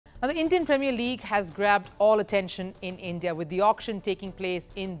Now, the Indian Premier League has grabbed all attention in India with the auction taking place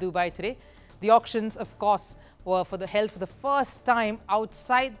in Dubai today. The auctions, of course, were held for the first time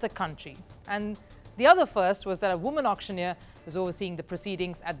outside the country. And the other first was that a woman auctioneer was overseeing the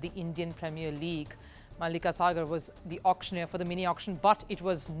proceedings at the Indian Premier League. Mallika Sagar was the auctioneer for the mini auction, but it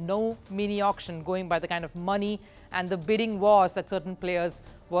was no mini auction going by the kind of money and the bidding wars that certain players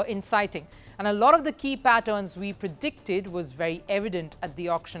were inciting. And a lot of the key patterns we predicted was very evident at the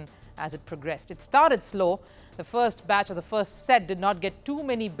auction as it progressed. It started slow. The first batch or the first set did not get too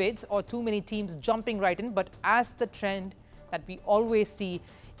many bids or too many teams jumping right in, but as the trend that we always see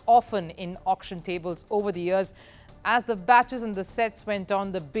often in auction tables over the years, as the batches and the sets went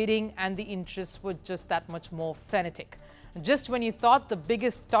on, the bidding and the interest were just that much more frenetic. Just when you thought the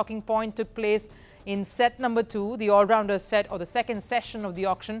biggest talking point took place in set number 2, the all-rounder set or the second session of the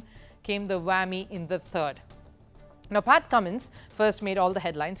auction, came the whammy in the third. Now, Pat Cummins first made all the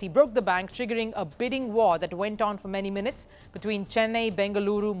headlines. He broke the bank, triggering a bidding war that went on for many minutes between Chennai,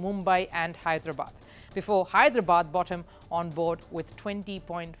 Bengaluru, Mumbai and Hyderabad, before Hyderabad brought him on board with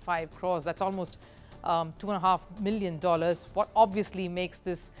 20.5 crores. That's almost $2.5 million. What obviously makes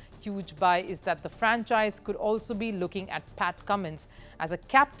this huge buy is that the franchise could also be looking at Pat Cummins as a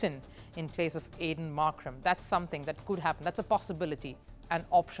captain in place of Aiden Markram. That's something that could happen. That's a possibility, an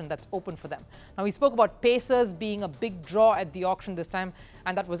option that's open for them. Now, we spoke about Pacers being a big draw at the auction this time,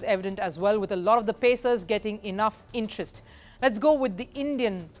 and that was evident as well, with a lot of the Pacers getting enough interest. Let's go with the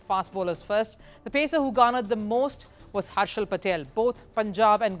Indian fast bowlers first. The Pacer who garnered the most was Harshal Patel. Both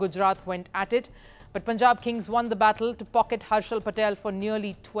Punjab and Gujarat went at it, but Punjab Kings won the battle to pocket Harshal Patel for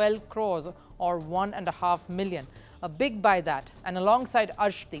nearly 12 crores or $1.5 million. A big buy that, and alongside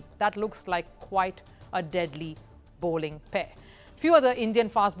Arshdeep, that looks like quite a deadly bowling pair. Few other Indian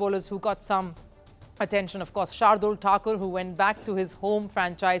fast bowlers who got some attention, of course, Shardul Thakur, who went back to his home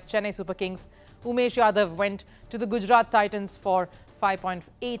franchise, Chennai Super Kings. Umesh Yadav went to the Gujarat Titans for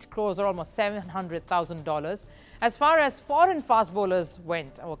 5.8 crores or almost $700,000. As far as foreign fast bowlers were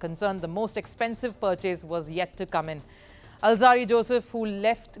concerned, the most expensive purchase was yet to come in. Alzari Joseph, who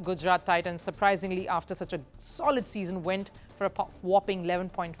left Gujarat Titans surprisingly after such a solid season, went for a whopping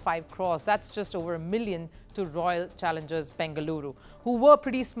 11.5 crores. That's just over $1 million to Royal Challengers Bengaluru, who were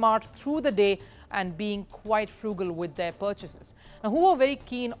pretty smart through the day and being quite frugal with their purchases. Now, who are very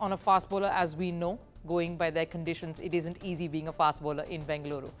keen on a fast bowler, as we know, going by their conditions, it isn't easy being a fast bowler in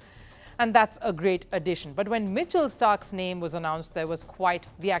Bengaluru. And that's a great addition. But when Mitchell Starc's name was announced, there was quite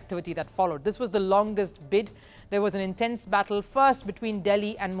the activity that followed. This was the longest bid. There was an intense battle first between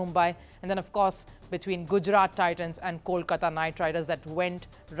Delhi and Mumbai, and then, of course, between Gujarat Titans and Kolkata Knight Riders that went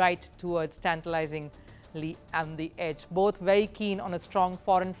right towards tantalizingly on the edge. Both very keen on a strong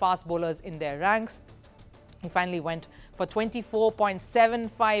foreign fast bowlers in their ranks. He finally went for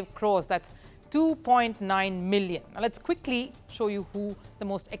 24.75 crores. That's $2.9 million. Now, let's quickly show you who the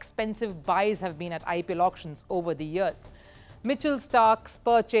most expensive buys have been at IPL auctions over the years. Mitchell Starc's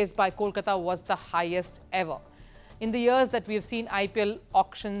purchase by Kolkata was the highest ever. In the years that we have seen IPL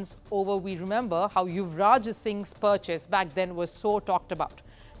auctions over, we remember how Yuvraj Singh's purchase back then was so talked about.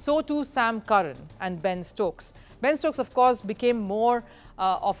 So too Sam Curran and Ben Stokes. Ben Stokes, of course, became more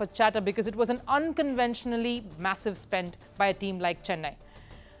of a chatter because it was an unconventionally massive spend by a team like Chennai,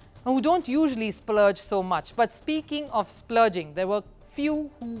 who don't usually splurge so much. But speaking of splurging, there were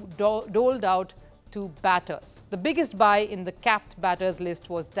few who doled out to batters. The biggest buy in the capped batters list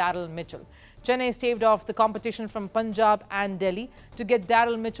was Daryl Mitchell. Chennai staved off the competition from Punjab and Delhi to get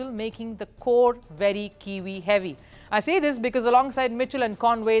Daryl Mitchell, making the core very Kiwi heavy. I say this because alongside Mitchell and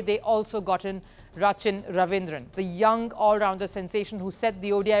Conway, they also got in Rachin Ravindran, the young all-rounder sensation who set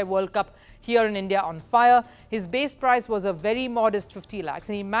the ODI World Cup here in India on fire. His base price was a very modest 50 lakhs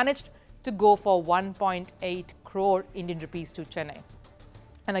and he managed to go for 1.8 crore Indian rupees to Chennai.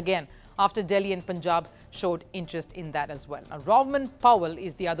 And again, after Delhi and Punjab showed interest in that as well. Now, Rovman Powell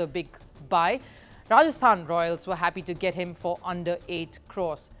is the other big buy. Rajasthan Royals were happy to get him for under 8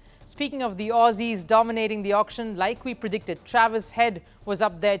 crores. Speaking of the Aussies dominating the auction, like we predicted, Travis Head was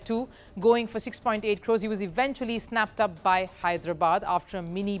up there too, going for 6.8 crores. He was eventually snapped up by Hyderabad after a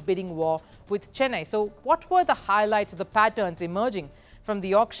mini bidding war with Chennai. So what were the highlights of the patterns emerging from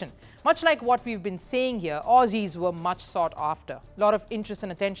the auction? Much like what we've been saying here, Aussies were much sought after. A lot of interest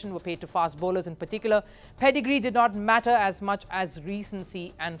and attention were paid to fast bowlers in particular. Pedigree did not matter as much as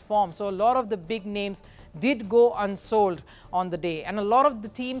recency and form. So a lot of the big names did go unsold on the day. And a lot of the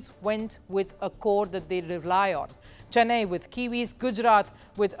teams went with a core that they rely on. Chennai with Kiwis, Gujarat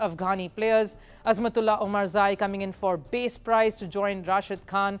with Afghani players, Azmatullah Omarzai coming in for base price to join Rashid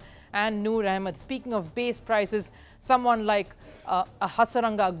Khan, and Noor Ahmed. Speaking of base prices, someone like a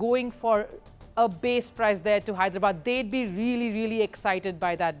Hasaranga going for a base price there to Hyderabad, they'd be really excited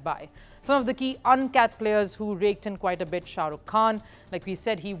by that buy. Some of the key uncapped players who raked in quite a bit: Shah Rukh Khan, like we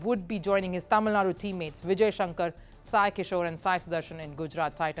said, he would be joining his Tamil Nadu teammates Vijay Shankar, Sai Kishore and Sai Sudarshan in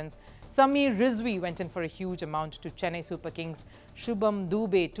Gujarat Titans. Samir Rizvi went in for a huge amount to Chennai Super Kings. Shubham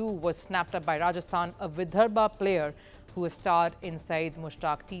Dubey too was snapped up by Rajasthan, a Vidarbha player who has starred inside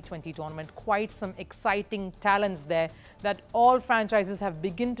Mushtaq T20 tournament. Quite some exciting talents there that all franchises have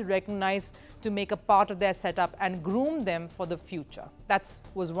begun to recognize to make a part of their setup and groom them for the future. That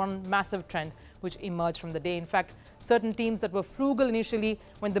was one massive trend which emerged from the day. In fact, certain teams that were frugal initially,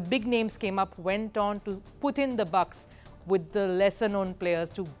 when the big names came up, went on to put in the bucks with the lesser known players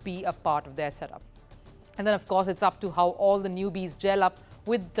to be a part of their setup. And then of course it's up to how all the newbies gel up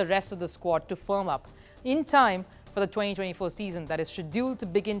with the rest of the squad to firm up in time for the 2024 season that is scheduled to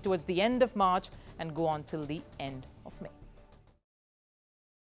begin towards the end of March and go on till the end